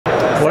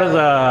What does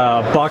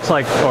a box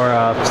like, or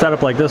a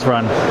setup like this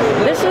run?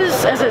 This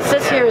is, as it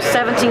says here, is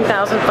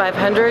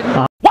 17,500.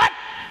 What?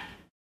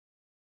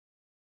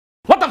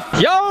 What the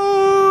f—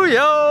 Yo,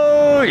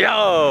 yo,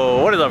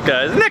 yo! What is up,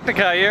 guys? Nick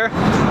Nakai here,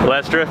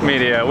 Let's Drift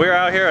Media. We're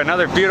out here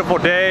another beautiful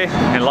day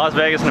in Las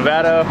Vegas,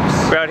 Nevada.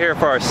 We're out here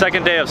for our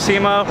second day of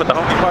SEMA with the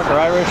Homie Parker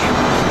Irish.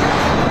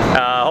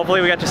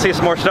 Hopefully we get to see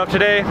some more stuff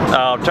today.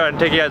 I'll try to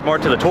take you guys more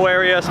to the tool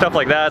area, stuff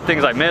like that,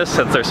 things I missed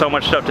since there's so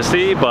much stuff to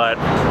see, but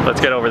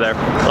let's get over there.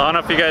 I don't know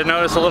if you guys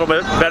noticed a little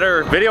bit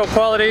better video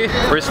quality.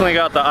 Recently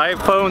got the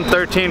iPhone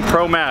 13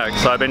 Pro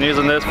Max, so I've been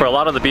using this for a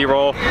lot of the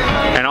B-roll,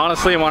 and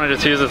honestly I wanted to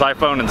just use this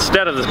iPhone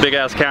instead of this big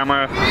ass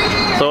camera.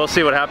 So we'll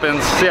see what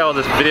happens, see how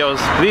these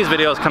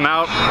videos come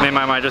out. Maybe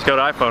I might just go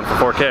to iPhone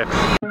for 4K.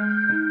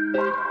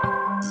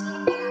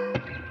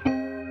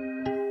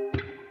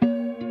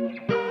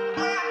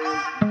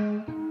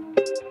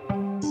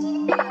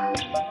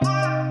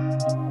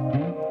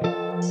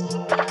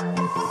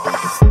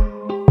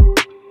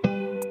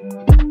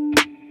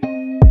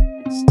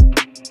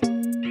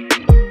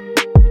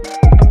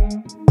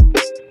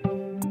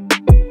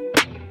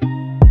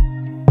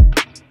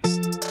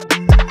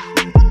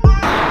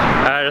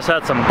 I just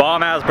had some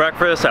bomb-ass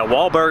breakfast at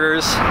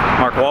Wahlburgers,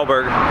 Mark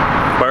Wahlberg.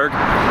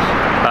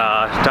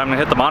 Time to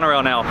hit the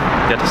monorail now,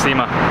 get to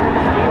SEMA.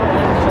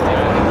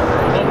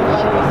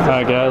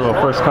 Alright guys, well,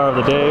 first car of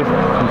the day.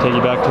 I'm take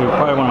you back to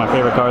probably one of my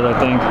favorite cars, I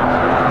think.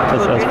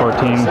 This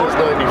S14.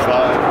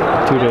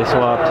 2-day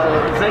swapped.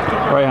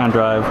 Right-hand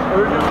drive.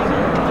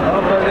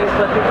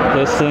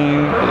 This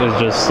thing is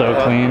just so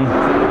clean.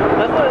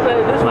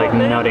 Like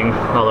nutting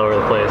all over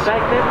the place.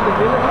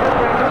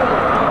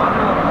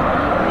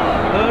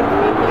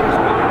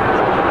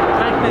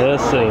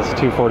 This is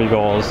 240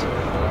 goals.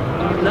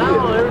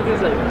 No,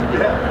 everything's like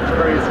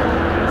crazy.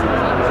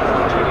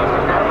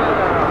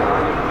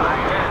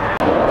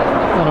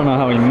 I don't know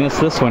how we missed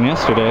this one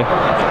yesterday.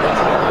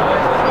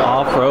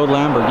 Off-road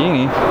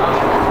Lamborghini.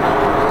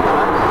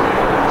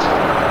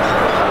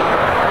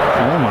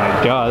 Oh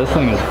my god, this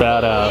thing is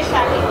badass.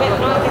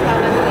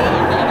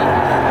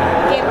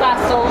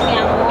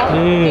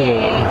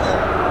 Ew.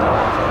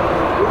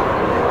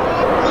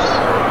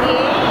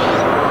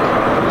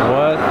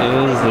 What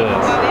is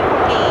this?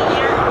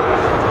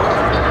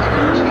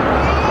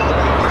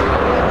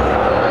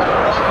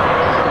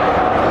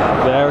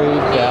 Very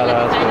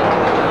badass.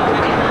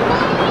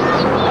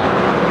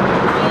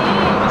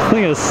 This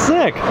thing is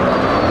sick.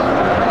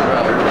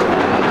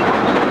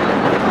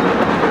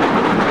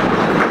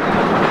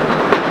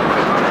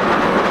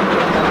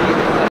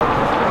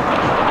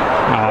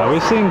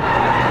 We've seen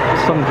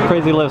some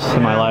crazy lifts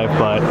in my life,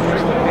 but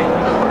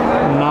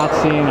not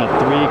seeing a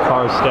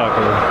 3-car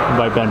stacker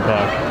by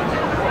Benpack.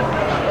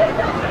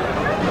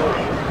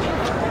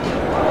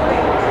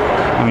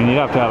 I mean, you'd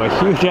have to have a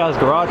huge ass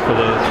garage for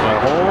this,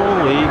 but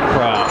holy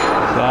crap,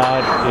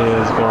 that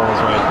is goals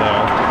right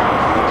there.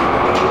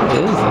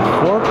 It is a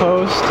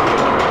 4-post,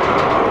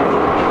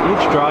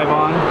 each drive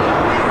on.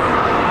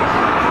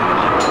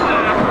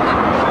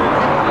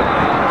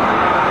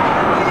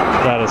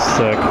 That is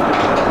sick.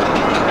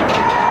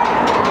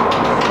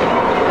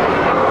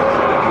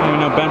 I didn't even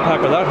know Benpack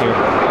was out here.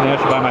 Maybe I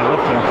should buy my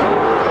lift here.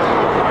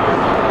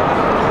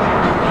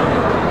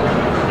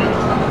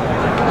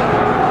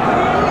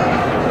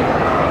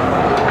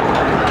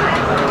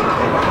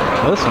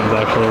 This one's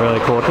actually really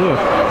cool too.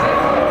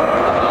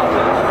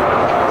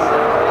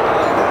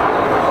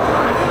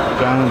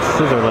 Giant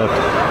scissor lift.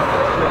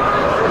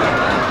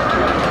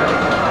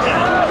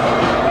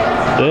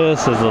 This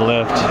is the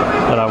lift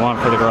that I want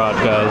for the garage,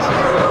 guys.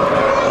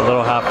 A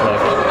little half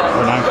lift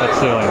for 9-foot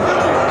ceilings.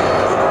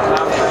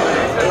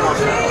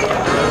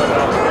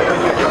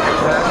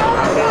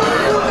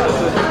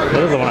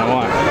 This is the one I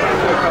want.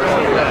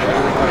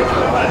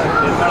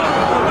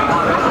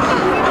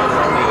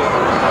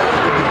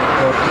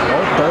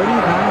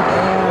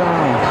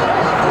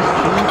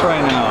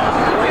 Right now.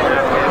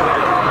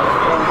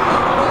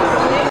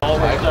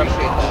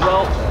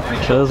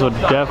 So this would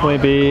definitely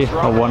be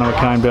a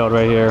one-of-a-kind build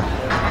right here.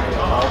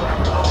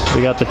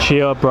 We got the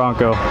Chia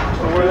Bronco.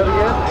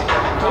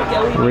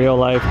 Real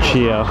life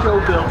Chia. Follow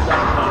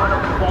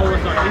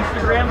us on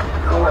Instagram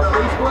or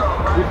Facebook.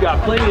 We've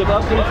got plenty of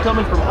updates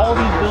coming from all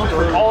these builds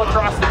from all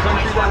across the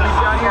country that we've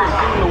got here,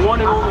 including the one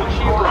and only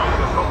Chia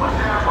Bronco.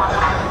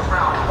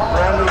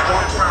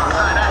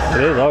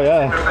 It is, oh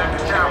yeah.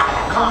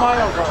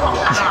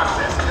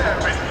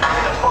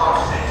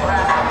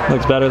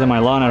 Looks better than my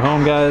lawn at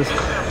home, guys.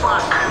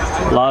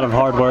 A lot of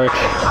hard work,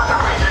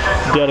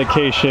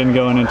 dedication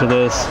going into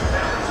this.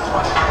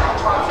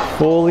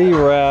 Fully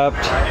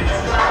wrapped.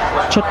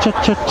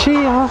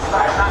 Chia.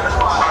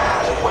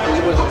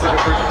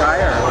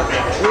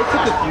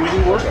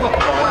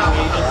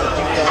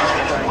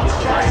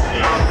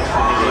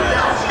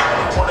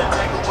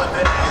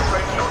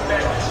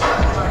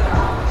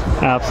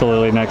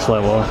 Absolutely next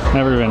level.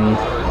 Never even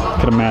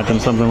could imagine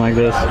something like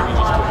this.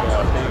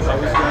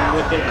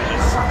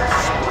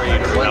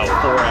 About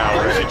 4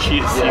 hours. It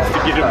seems to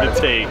get him to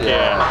take,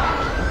 yeah.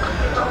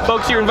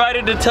 Folks, you're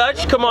invited to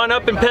touch. Come on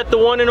up and pet the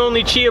one and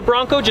only Chia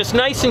Bronco, just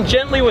nice and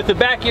gently with the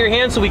back of your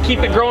hand so we keep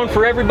it growing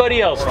for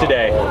everybody else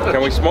today.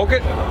 Can we smoke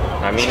it?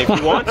 I mean, if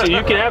you want to,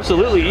 you can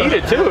absolutely eat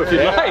it too if you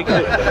like.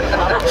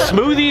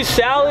 Smoothies,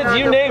 salads,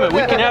 you name it.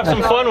 We can have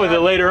some fun with it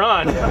later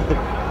on.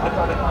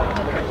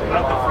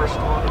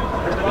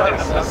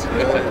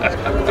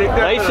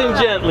 Nice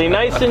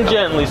and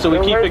gently, so we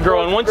keep it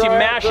growing. Once you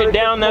mash it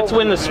down, that's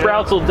when the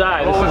sprouts will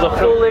die. This is a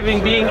full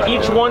living being.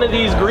 Each one of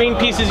these green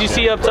pieces you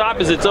see up top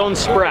is its own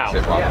sprout.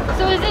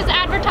 So is this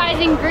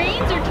advertising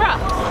greens or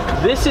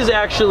trucks? This is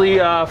actually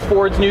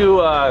Ford's new,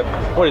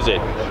 what is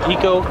it,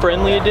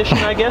 eco-friendly edition,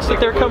 I guess, that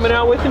they're coming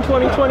out with in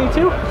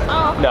 2022?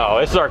 Oh. No,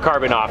 this is our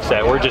carbon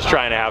offset. We're just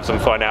trying to have some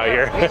fun out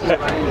here.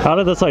 How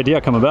did this idea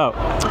come about?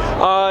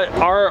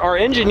 Our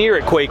engineer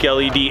at Quake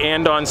LED,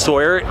 Andon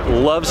Sawyer,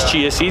 loves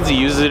chia seeds. He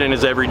uses it in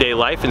his everyday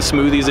life, in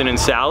smoothies and in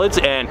salads,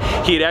 and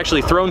he had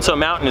actually thrown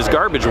some out in his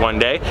garbage one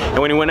day, and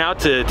when he went out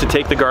to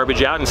take the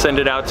garbage out and send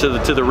it out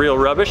to the real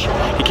rubbish,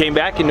 he came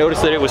back and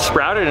noticed that it was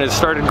sprouted and it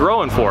started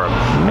growing for him.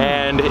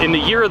 And in the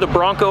year of the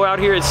Bronco out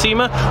here at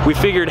SEMA, we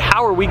figured,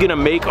 how are we going to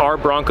make our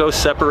Bronco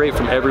separate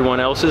from everyone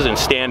else's and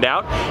stand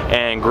out?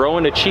 And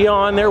growing a chia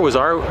on there was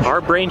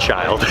our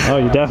brainchild. Oh,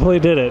 you definitely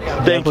did it.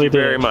 Thank you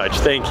very much.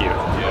 Thank you.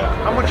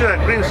 How much of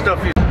that green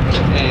stuff you...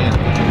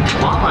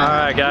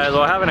 Alright guys,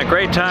 well, having a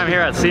great time here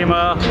at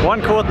SEMA.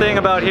 One cool thing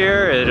about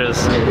here is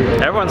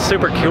everyone's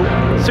super cool.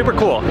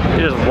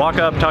 You just walk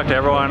up, talk to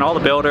everyone, all the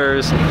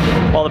builders,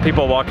 all the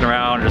people walking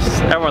around,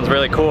 just everyone's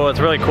really cool. It's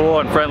a really cool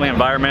and friendly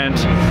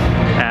environment.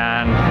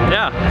 And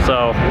yeah,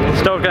 so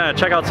still gonna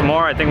check out some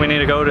more. I think we need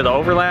to go to the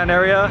Overland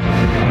area,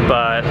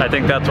 but I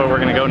think that's where we're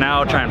gonna go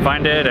now, try and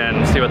find it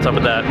and see what's up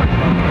with that.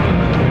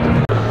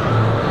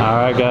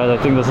 Alright guys, I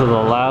think this is the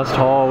last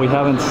haul we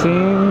haven't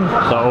seen,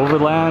 the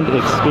Overland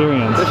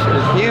Experience. This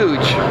is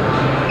huge.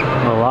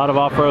 A lot of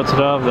off-road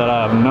stuff that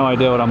I have no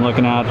idea what I'm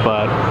looking at,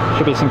 but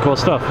should be some cool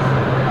stuff.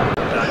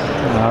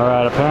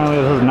 Alright, apparently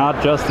this is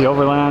not just the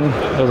Overland.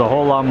 There's a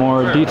whole lot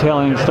more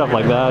detailing, stuff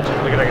like that.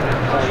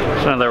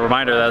 Just another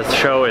reminder that this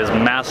show is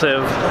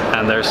massive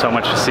and there's so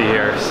much to see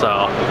here. So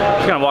I'm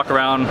just gonna walk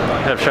around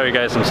and show you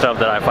guys some stuff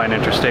that I find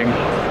interesting.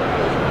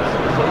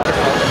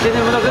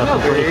 Got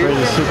the pretty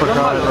crazy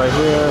supercars right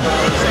here.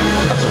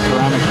 The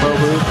ceramic pro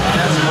booth.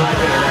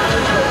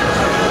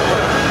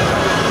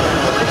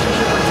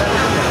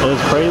 It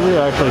is crazy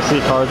to actually see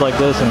cars like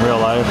this in real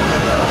life.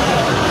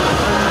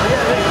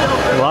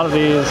 A lot of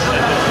these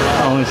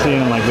I only see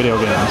in like video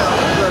games,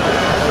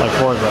 like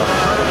Forza.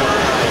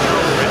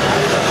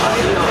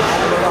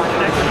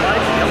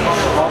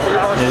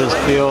 It just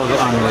feels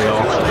unreal.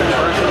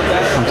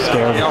 I'm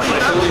scared.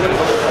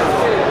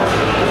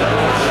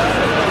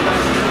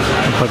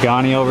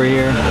 Pagani over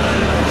here.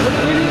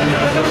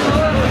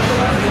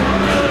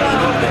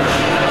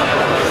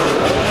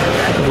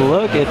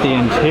 Look at the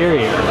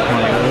interior.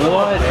 Like,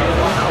 what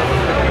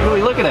are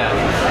we looking at?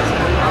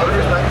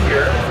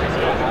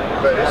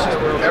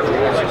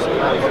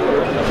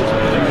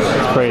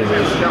 It's crazy.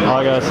 All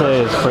I gotta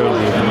say is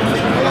crazy.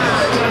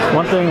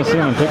 One thing is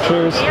seeing in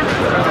pictures,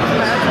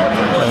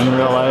 but in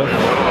real life,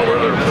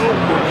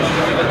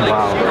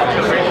 wow,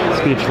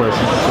 speechless.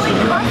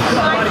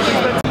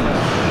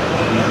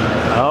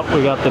 Oh,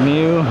 we got the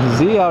new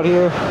Z out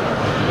here.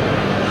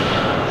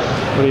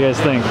 What do you guys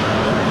think?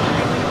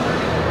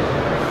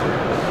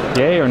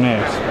 Yay or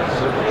nay?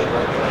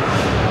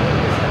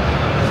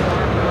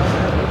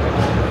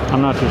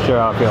 I'm not too sure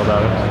how I feel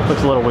about it.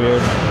 Looks a little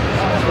weird.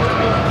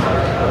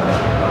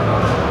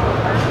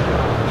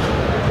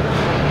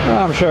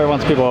 I'm sure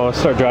once people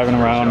start driving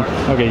around,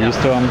 they'll get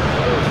used to them.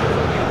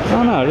 I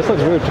don't know, it just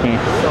looks weird to me.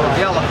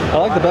 I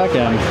like the back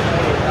end.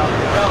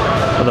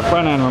 But the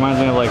front end reminds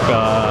me of like,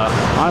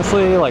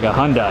 honestly, like a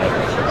Hyundai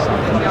or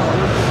something.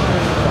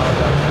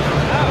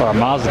 Or a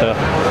Mazda.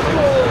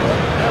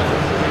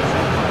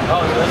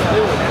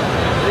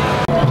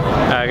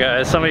 Alright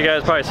guys, some of you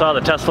guys probably saw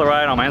the Tesla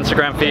ride on my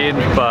Instagram feed,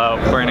 but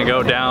we're gonna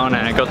go down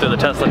and go through the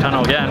Tesla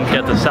tunnel again,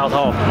 get to South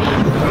Hall.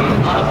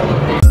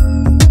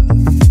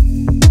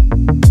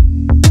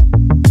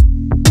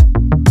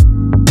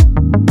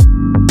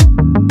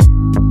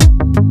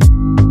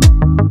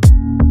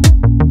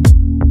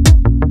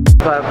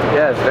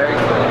 Yeah, it's very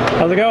cool.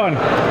 How's it going?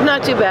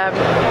 Not too bad.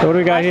 What do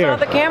we got here? I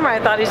saw the camera. I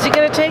thought, is he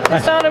going to take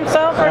this on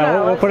himself or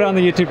no? We'll put it on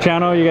the YouTube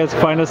channel. You guys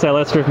can find us at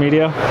Let's Drift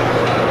Media.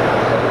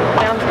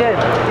 Sounds good.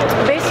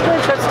 Basically,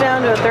 it cuts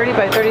down to a 30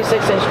 by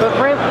 36 inch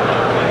footprint.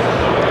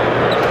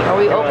 Are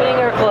we opening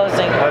or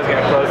closing? I was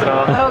going to close it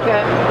off.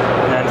 Okay.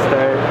 And then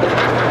start.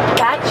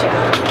 Gotcha.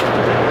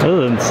 This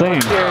is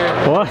insane.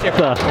 What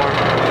the?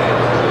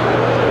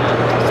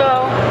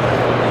 So,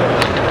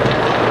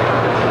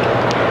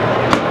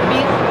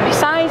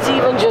 besides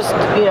even just,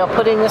 you know,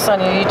 putting this on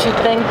your YouTube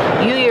thing,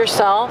 you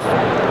yourself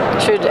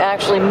should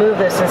actually move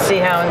this and see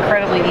how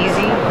incredibly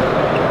easy.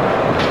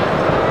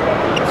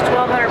 It's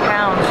 1,200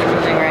 pounds you're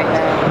moving right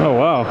now. Oh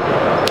wow.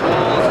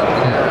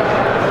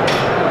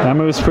 That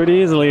moves pretty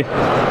easily.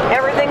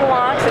 Everything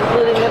locks,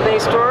 including the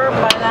base door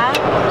by that.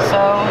 So,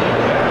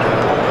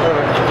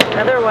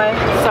 other way.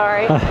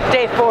 Sorry.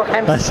 Day 4.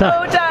 I'm so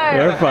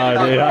tired. You're fine,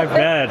 dude. I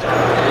bet.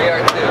 We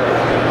are too.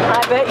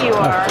 I bet you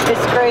are.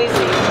 It's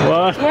crazy.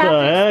 What You have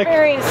the to heck?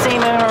 experience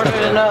SEMA in order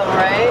to know,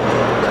 right?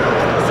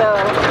 So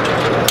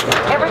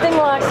everything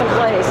locks in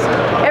place.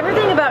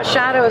 Everything about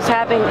Shadow is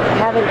having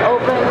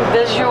open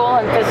visual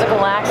and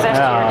physical access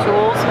to your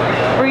tools.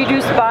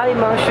 Reduced body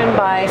motion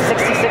by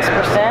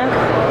 66%.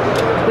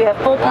 We have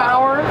full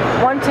power,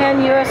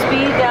 110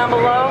 USB down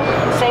below,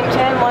 same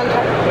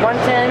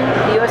 110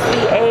 USB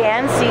A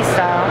and C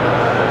style.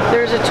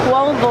 There's a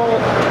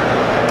 12-volt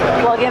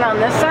plug-in on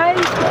this side,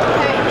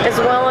 as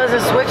well as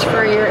a switch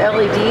for your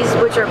LEDs,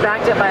 which are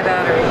backed up by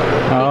battery.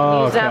 You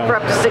can use that for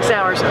up to 6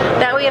 hours.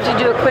 That way you have to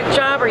do a quick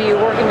job, or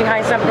you're working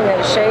behind something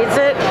that shades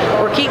it,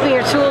 or keeping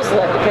your tools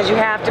lit, because you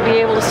have to be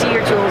able to see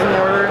your tools in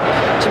order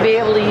to be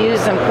able to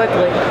use them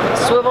quickly.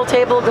 Swivel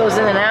table goes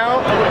in and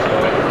out.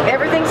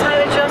 Everything's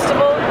height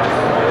adjustable.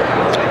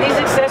 These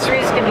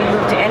accessories can be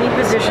moved to any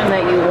position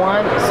that you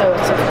want, so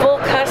it's a full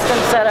custom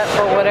setup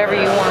for whatever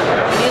you want.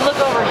 If you look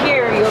over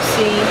here, you'll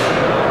see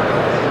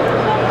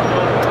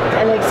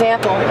an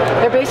example.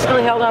 They're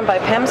basically held on by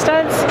PEM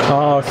studs.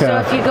 Oh, okay. So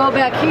if you go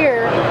back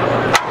here,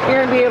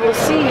 you're going to be able to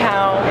see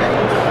how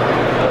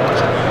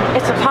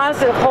it's a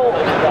positive hold.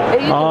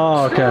 You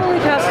can truly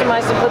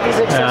customize and put these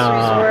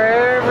accessories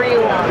wherever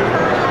you want.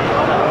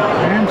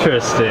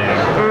 Interesting.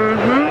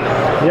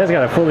 You guys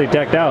got it fully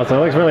decked out, so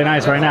it looks really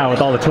nice right now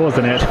with all the tools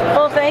in it.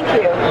 Well, thank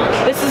you.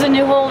 This is a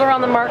new holder on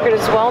the market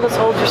as well. This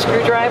holds your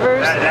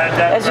screwdrivers.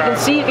 As you can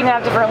see, you can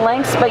have different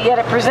lengths, but yet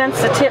it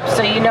presents the tip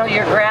so you know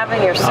you're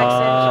grabbing your 6-inch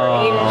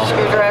or 8-inch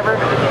screwdriver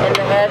in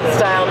the head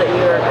style that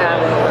you're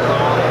having.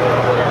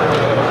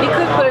 You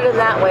could put it in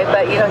that way,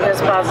 but you don't get as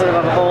positive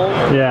of a hold.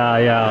 Yeah.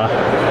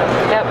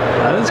 Yep.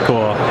 That is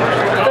cool.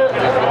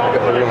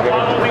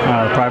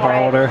 The pry bar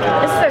holder.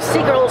 This is their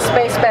secret little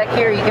space back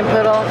here. You can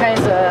put all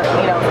kinds of,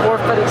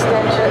 4-foot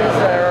extensions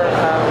or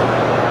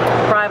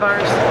pry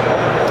bars.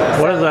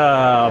 What does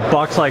a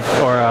box like,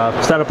 or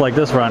a setup like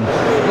this run?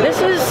 This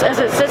is, as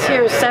it says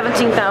here, is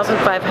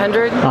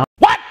 $17,500.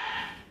 What?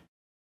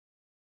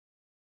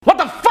 What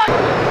the fuck?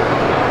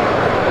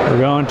 We're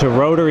going to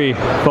rotary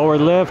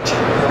forward lift.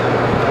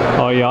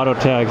 Oh, you auto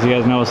tags. You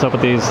guys know what's up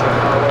with these.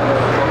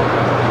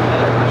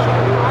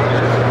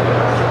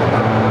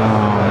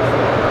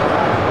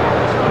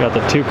 Got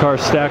the 2-car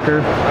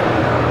stacker.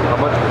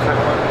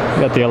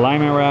 Got the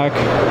alignment rack.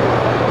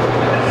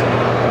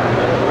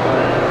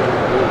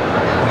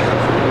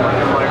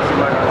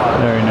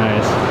 Very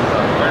nice.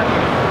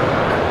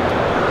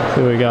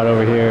 See what we got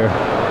over here.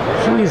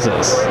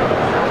 Jesus.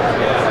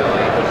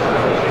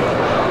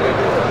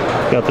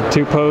 Got the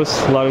 2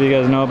 posts. A lot of you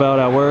guys know about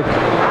at work.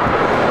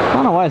 I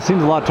don't know why it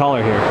seems a lot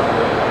taller here.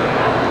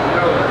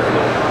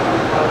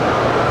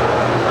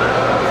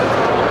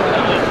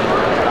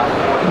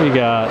 We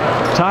got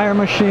tire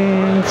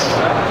machines.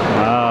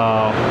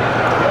 Wow.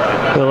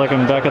 Feel like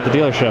I'm back at the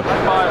dealership.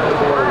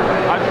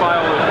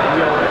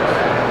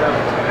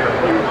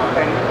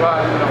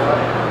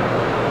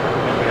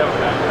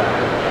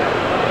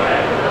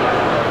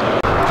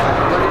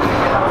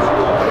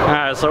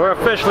 Alright, so we're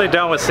officially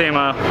done with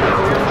SEMA.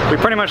 We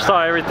pretty much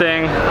saw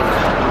everything.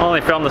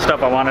 Only filmed the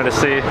stuff I wanted to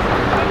see.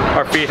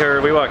 Our feet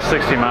hurt. We walked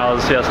 60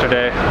 miles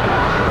yesterday.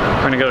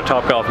 We're gonna go to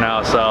Topgolf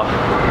now, so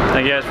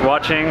thank you guys for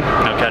watching.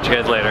 I'll catch you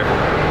guys later.